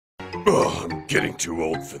Oh, I'm getting too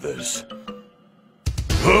old for this.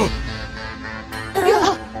 Huh?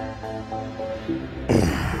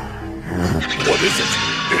 What is it?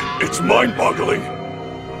 It's mind-boggling.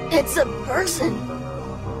 It's a person.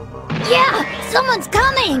 Yeah, someone's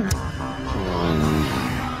coming.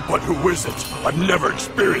 But who is it? I've never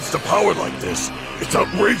experienced a power like this. It's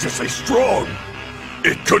outrageously strong.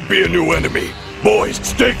 It could be a new enemy. Boys,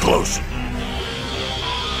 stay close.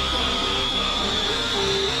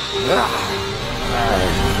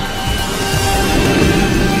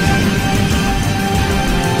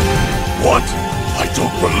 What? I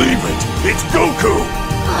don't believe it. It's Goku.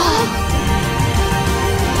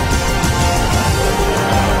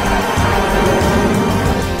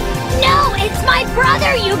 No, it's my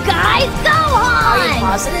brother, you guys! Gohan! Are you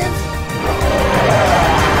positive?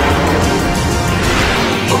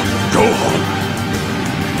 Gohan!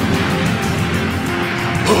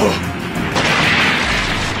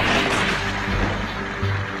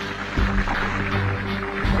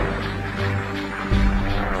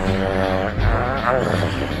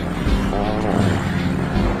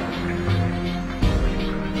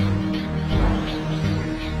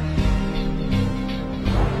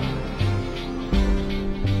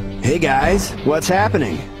 Hey guys, what's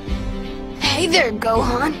happening? Hey there,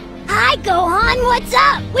 Gohan. Hi, Gohan, what's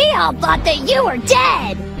up? We all thought that you were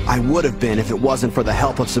dead. I would have been if it wasn't for the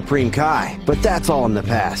help of Supreme Kai, but that's all in the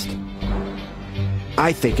past.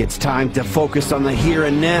 I think it's time to focus on the here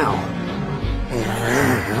and now.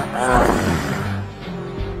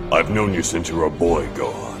 I've known you since you were a boy,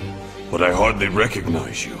 Gohan, but I hardly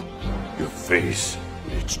recognize you. Your face,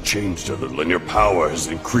 it's changed a little and your power has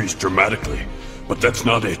increased dramatically. But that's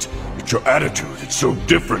not it. It's your attitude. It's so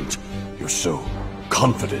different. You're so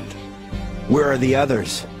confident. Where are the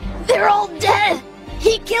others? They're all dead.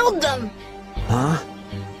 He killed them. Huh?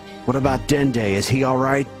 What about Dende? Is he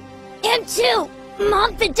alright? Him too.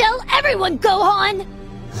 Mom, Fidel, everyone, Gohan.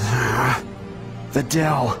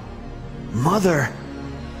 Fidel. Mother.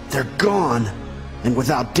 They're gone. And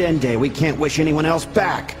without Dende, we can't wish anyone else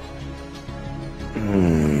back.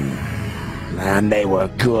 And they were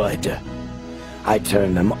good. I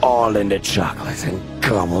turned them all into chocolate and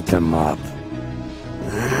gobbled them up.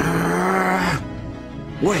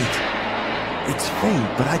 Wait. It's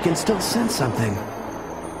faint, but I can still sense something.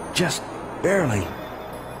 Just barely.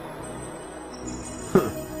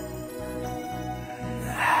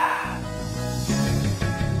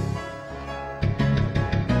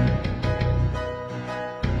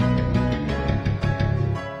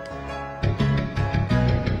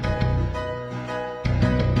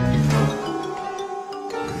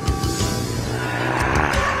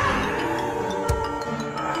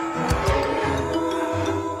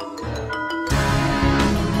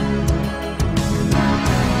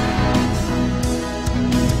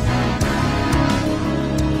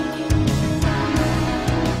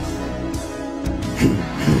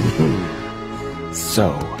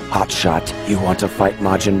 So, Hotshot, you want to fight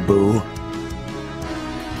Majin Buu?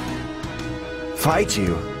 Fight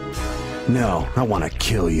you? No, I want to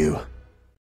kill you.